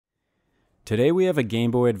Today we have a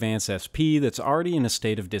Gameboy Advance SP that's already in a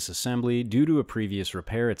state of disassembly due to a previous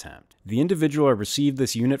repair attempt. The individual I received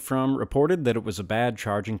this unit from reported that it was a bad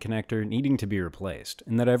charging connector needing to be replaced,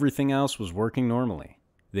 and that everything else was working normally.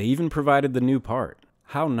 They even provided the new part.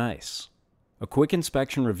 How nice. A quick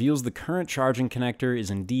inspection reveals the current charging connector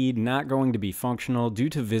is indeed not going to be functional due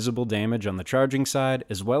to visible damage on the charging side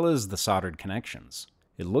as well as the soldered connections.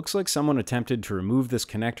 It looks like someone attempted to remove this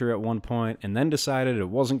connector at one point and then decided it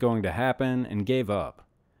wasn't going to happen and gave up.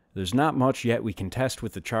 There's not much yet we can test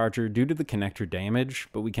with the charger due to the connector damage,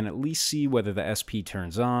 but we can at least see whether the SP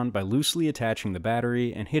turns on by loosely attaching the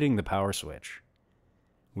battery and hitting the power switch.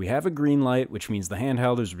 We have a green light, which means the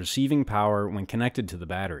handheld is receiving power when connected to the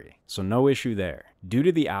battery, so no issue there. Due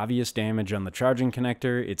to the obvious damage on the charging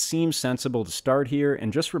connector, it seems sensible to start here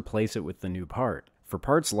and just replace it with the new part. For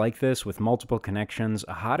parts like this with multiple connections,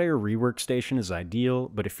 a hot air rework station is ideal,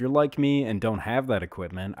 but if you're like me and don't have that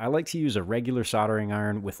equipment, I like to use a regular soldering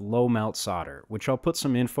iron with low melt solder, which I'll put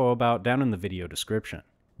some info about down in the video description.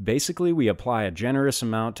 Basically, we apply a generous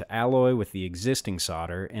amount to alloy with the existing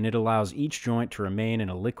solder, and it allows each joint to remain in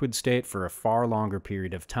a liquid state for a far longer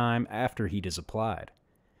period of time after heat is applied.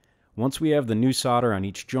 Once we have the new solder on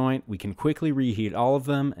each joint, we can quickly reheat all of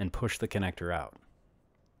them and push the connector out.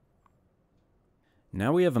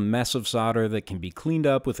 Now we have a mess of solder that can be cleaned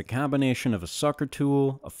up with a combination of a sucker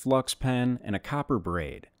tool, a flux pen, and a copper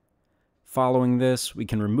braid. Following this, we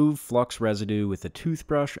can remove flux residue with a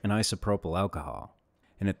toothbrush and isopropyl alcohol.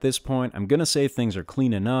 And at this point, I'm going to say things are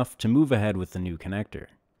clean enough to move ahead with the new connector.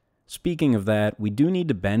 Speaking of that, we do need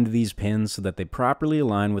to bend these pins so that they properly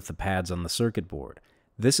align with the pads on the circuit board.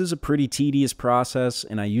 This is a pretty tedious process,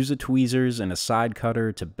 and I use a tweezers and a side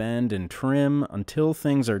cutter to bend and trim until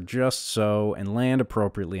things are just so and land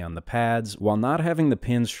appropriately on the pads while not having the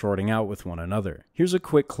pins shorting out with one another. Here's a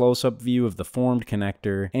quick close-up view of the formed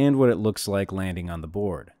connector and what it looks like landing on the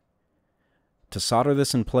board. To solder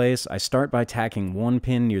this in place, I start by tacking one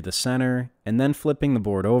pin near the center and then flipping the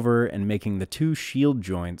board over and making the two shield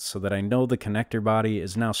joints so that I know the connector body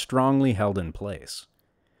is now strongly held in place.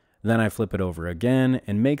 Then I flip it over again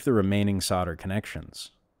and make the remaining solder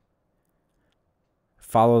connections.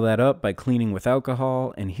 Follow that up by cleaning with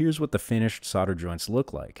alcohol, and here's what the finished solder joints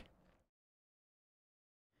look like.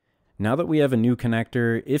 Now that we have a new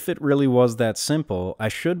connector, if it really was that simple, I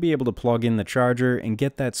should be able to plug in the charger and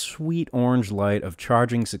get that sweet orange light of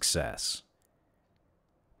charging success.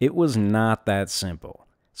 It was not that simple.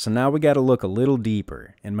 So now we gotta look a little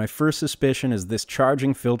deeper, and my first suspicion is this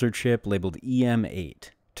charging filter chip labeled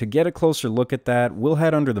EM8. To get a closer look at that, we'll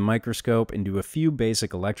head under the microscope and do a few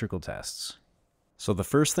basic electrical tests. So the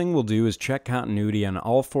first thing we'll do is check continuity on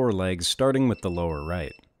all four legs, starting with the lower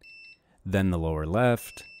right, then the lower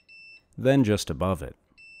left, then just above it,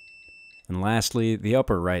 and lastly, the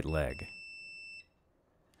upper right leg.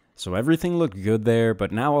 So everything looked good there,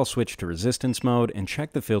 but now I'll switch to resistance mode and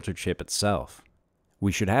check the filter chip itself.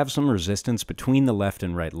 We should have some resistance between the left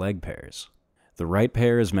and right leg pairs. The right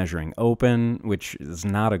pair is measuring open, which is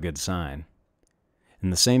not a good sign.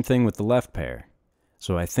 And the same thing with the left pair.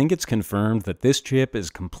 So I think it's confirmed that this chip is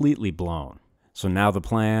completely blown. So now the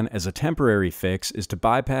plan, as a temporary fix, is to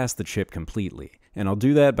bypass the chip completely. And I'll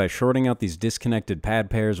do that by shorting out these disconnected pad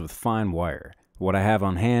pairs with fine wire. What I have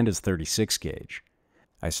on hand is 36 gauge.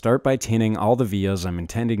 I start by tinning all the vias I'm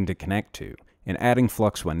intending to connect to, and adding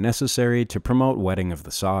flux when necessary to promote wetting of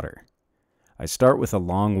the solder. I start with a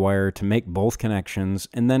long wire to make both connections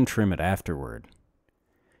and then trim it afterward.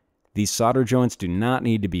 These solder joints do not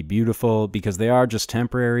need to be beautiful because they are just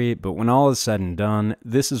temporary, but when all is said and done,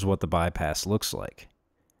 this is what the bypass looks like.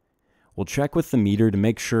 We'll check with the meter to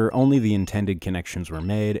make sure only the intended connections were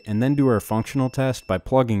made, and then do our functional test by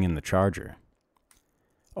plugging in the charger.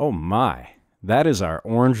 Oh my, that is our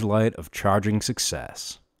orange light of charging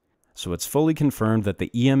success. So it's fully confirmed that the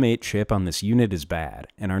EM8 chip on this unit is bad,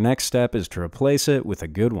 and our next step is to replace it with a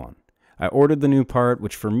good one. I ordered the new part,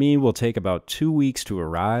 which for me will take about 2 weeks to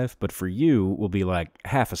arrive, but for you will be like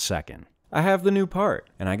half a second. I have the new part,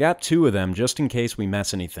 and I got 2 of them just in case we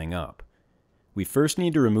mess anything up. We first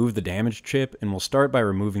need to remove the damaged chip, and we'll start by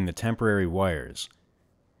removing the temporary wires.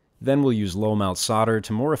 Then we'll use low melt solder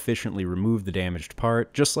to more efficiently remove the damaged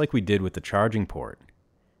part, just like we did with the charging port.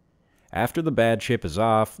 After the bad chip is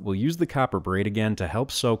off, we'll use the copper braid again to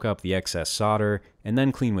help soak up the excess solder, and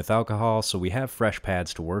then clean with alcohol so we have fresh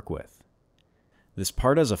pads to work with. This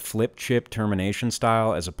part has a flip chip termination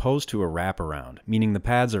style as opposed to a wraparound, meaning the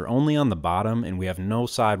pads are only on the bottom and we have no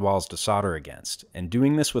sidewalls to solder against, and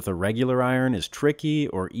doing this with a regular iron is tricky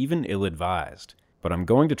or even ill-advised, but I'm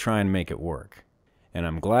going to try and make it work. And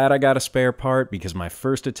I'm glad I got a spare part because my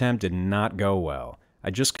first attempt did not go well. I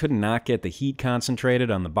just could not get the heat concentrated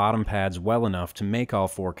on the bottom pads well enough to make all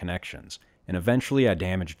 4 connections, and eventually I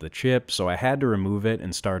damaged the chip, so I had to remove it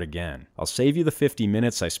and start again. I'll save you the 50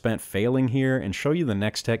 minutes I spent failing here and show you the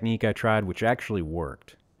next technique I tried which actually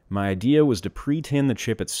worked. My idea was to pre-tin the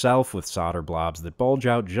chip itself with solder blobs that bulge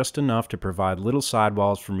out just enough to provide little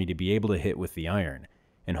sidewalls for me to be able to hit with the iron,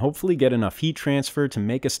 and hopefully get enough heat transfer to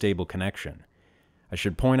make a stable connection. I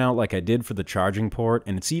should point out, like I did for the charging port,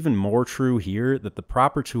 and it's even more true here, that the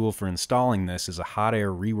proper tool for installing this is a hot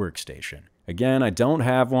air rework station. Again, I don't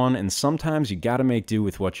have one, and sometimes you gotta make do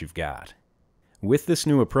with what you've got. With this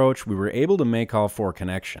new approach, we were able to make all 4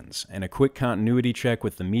 connections, and a quick continuity check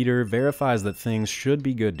with the meter verifies that things should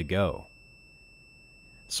be good to go.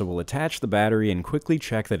 So we'll attach the battery and quickly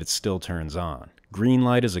check that it still turns on. Green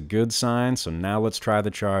light is a good sign, so now let's try the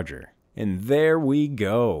charger. And there we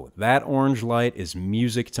go! That orange light is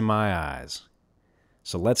music to my eyes.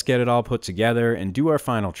 So let's get it all put together and do our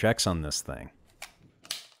final checks on this thing.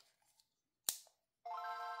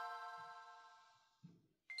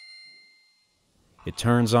 It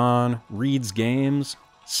turns on, reads games,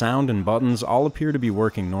 sound and buttons all appear to be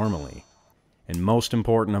working normally. And most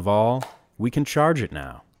important of all, we can charge it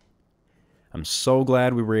now. I'm so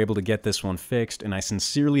glad we were able to get this one fixed, and I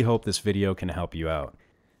sincerely hope this video can help you out.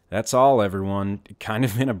 That's all, everyone. Kind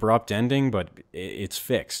of an abrupt ending, but it's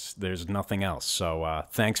fixed. There's nothing else. So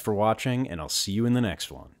thanks for watching, and I'll see you in the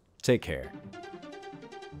next one. Take care.